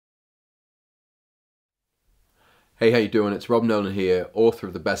Hey, how you doing? It's Rob Nolan here, author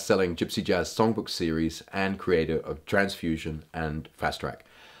of the best-selling Gypsy Jazz Songbook series and creator of Transfusion and Fast Track.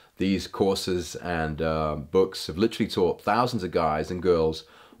 These courses and books have literally taught thousands of guys and girls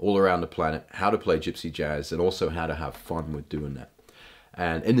all around the planet how to play Gypsy Jazz and also how to have fun with doing that.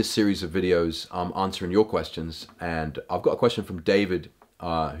 And in this series of videos, I'm answering your questions, and I've got a question from David,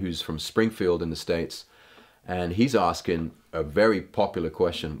 who's from Springfield in the States, and he's asking a very popular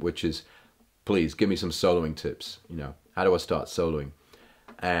question, which is, please give me some soloing tips. You know, how do I start soloing?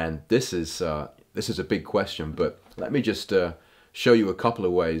 And this is a big question, but let me just show you a couple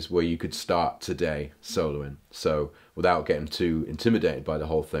of ways where you could start today soloing. So without getting too intimidated by the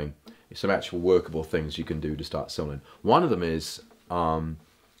whole thing, some actual workable things you can do to start soloing. One of them is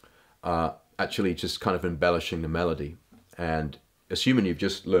actually just kind of embellishing the melody. And assuming you've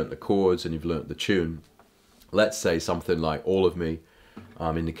just learnt the chords and you've learnt the tune, let's say something like All of Me,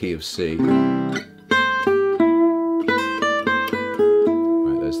 in the key of C. Right,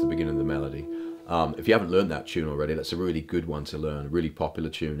 there's the beginning of the melody. If you haven't learned that tune already, that's a really good one to learn, a really popular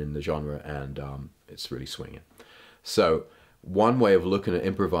tune in the genre, and it's really swinging. So one way of looking at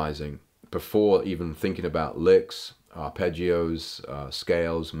improvising before even thinking about licks, arpeggios,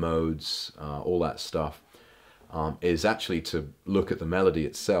 scales, modes, all that stuff, is actually to look at the melody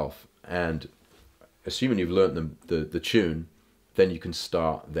itself. And assuming you've learned the tune, then you can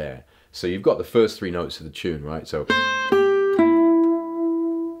start there. So you've got the first three notes of the tune, right? So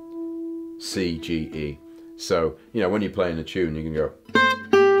C, G, E. So, you know, when you're playing the tune, you can go.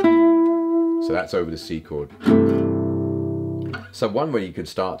 So that's over the C chord. So one way you could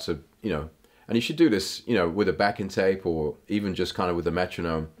start to, you know, and you should do this, you know, with a backing tape or even just kind of with a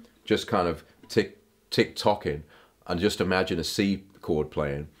metronome, just kind of tick-tocking, and just imagine a C chord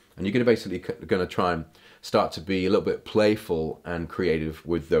playing. And you're basically going to try and start to be a little bit playful and creative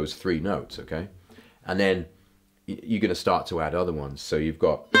with those three notes, okay? And then you're going to start to add other ones. So you've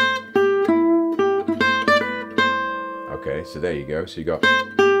got, okay, so there you go. So you got,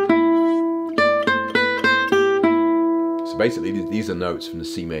 so basically these are notes from the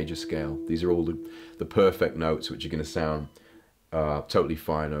C major scale. These are all the perfect notes which are going to sound totally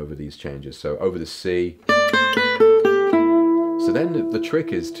fine over these changes. So over the C. So then the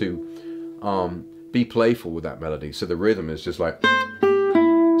trick is to be playful with that melody. So the rhythm is just like,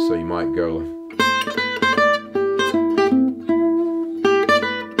 so you might go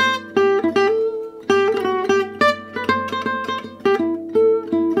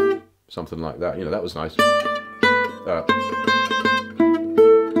something like that. You know, that was nice.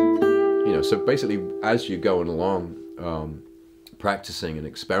 You know, so basically as you're going along practicing and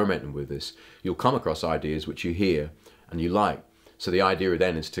experimenting with this, you'll come across ideas which you hear and you like. So the idea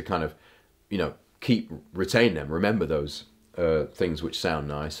then is to kind of, you know, retain them, remember those things which sound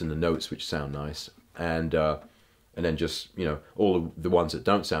nice and the notes which sound nice, and then just, you know, all the ones that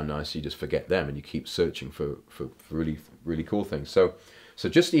don't sound nice, you just forget them and you keep searching for really, really cool things. So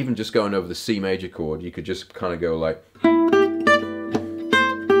just even just going over the C major chord, you could just kind of go like,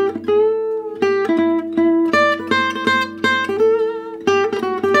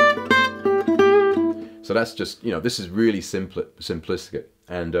 so that's just, you know, this is really simplistic,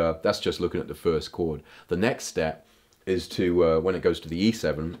 and that's just looking at the first chord. The next step is to, when it goes to the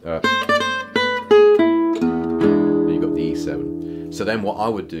E7, you've got the E7. So then what I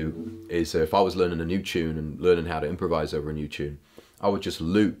would do is, if I was learning a new tune and learning how to improvise over a new tune, I would just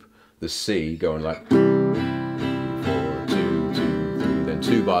loop the C going like 4, 2, 2, 3, then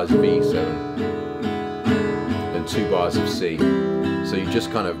 2 bars of E7, then 2 bars of C. So you just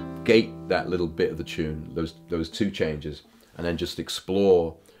kind of gate that little bit of the tune, those two changes, and then just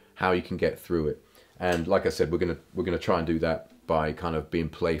explore how you can get through it. And like I said, we're gonna try and do that by kind of being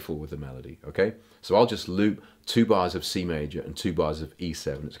playful with the melody. Okay, so I'll just loop 2 bars of C major and 2 bars of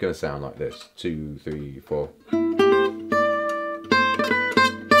E7. It's gonna sound like this: 2, 3, 4.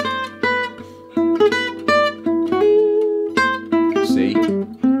 C,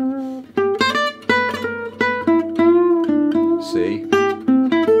 C,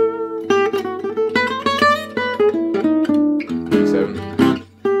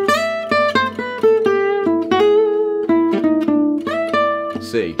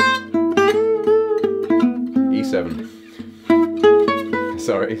 C, E7,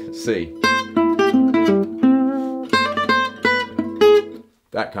 sorry, C,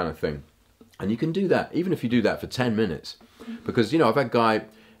 that kind of thing. And you can do that, even if you do that for 10 minutes. Because, you know, I've had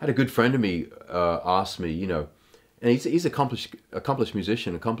a good friend of me ask me, you know, and he's accomplished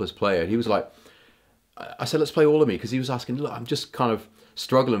musician, accomplished player, and he was like, I said, let's play All of Me, because he was asking, look, I'm just kind of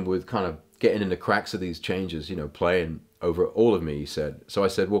struggling with kind of getting in the cracks of these changes, you know, playing over all of me, he said. So I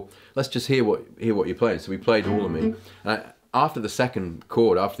said, well, let's just hear what you're playing. So we played all of me. And after the second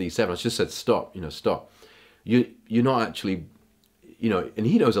chord, after the E7, I just said, stop, you know, stop. You're not actually, you know, and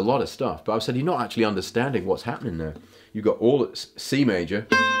he knows a lot of stuff, but I said, you're not actually understanding what's happening there. You've got all C major,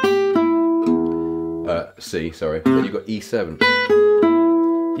 C, sorry, then you've got E7.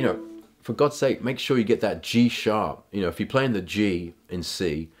 You know, for God's sake, make sure you get that G sharp. You know, if you're playing the G in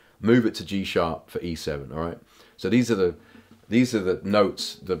C, move it to G sharp for E7, all right? So these are the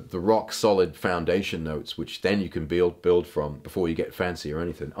notes, the rock solid foundation notes, which then you can build from before you get fancy or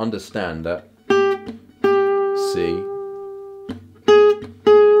anything. Understand that C,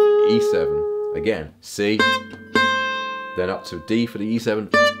 E7, again, C, then up to D for the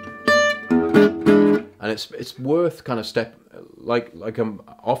E7. And it's worth kind of like I'm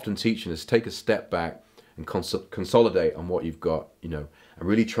often teaching, is take a step back and consolidate on what you've got, you know, and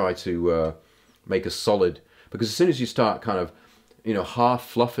really try to make a solid, because as soon as you start kind of, you know, half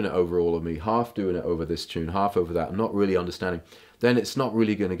fluffing it over all of me, half doing it over this tune, half over that, not really understanding, then it's not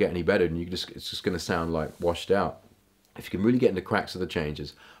really going to get any better, and it's just going to sound like washed out. If you can really get into cracks of the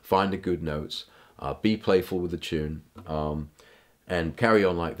changes, find the good notes, be playful with the tune, and carry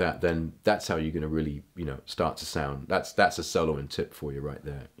on like that, then that's how you're going to really, you know, start to sound. That's a soloing tip for you right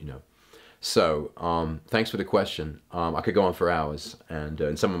there, you know. So thanks for the question. I could go on for hours, and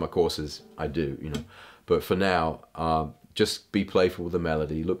in some of my courses I do, you know, but for now, just be playful with the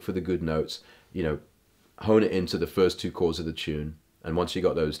melody, look for the good notes, you know, hone it into the first two chords of the tune, and once you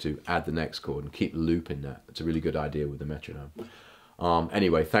got those two, add the next chord and keep looping that. It's a really good idea with the metronome.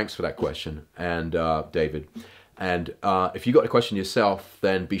 Anyway, thanks for that question, and David. And if you got a question yourself,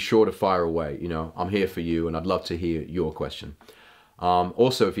 then be sure to fire away. You know, I'm here for you, and I'd love to hear your question.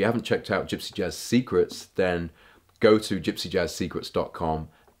 Also, if you haven't checked out Gypsy Jazz Secrets, then go to gypsyjazzsecrets.com,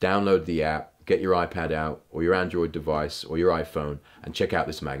 download the app, get your iPad out, or your Android device, or your iPhone, and check out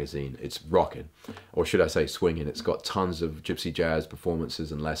this magazine. It's rocking, or should I say swinging. It's got tons of Gypsy Jazz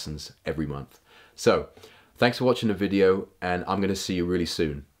performances and lessons every month. So, thanks for watching the video, and I'm going to see you really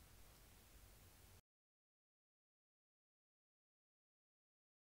soon.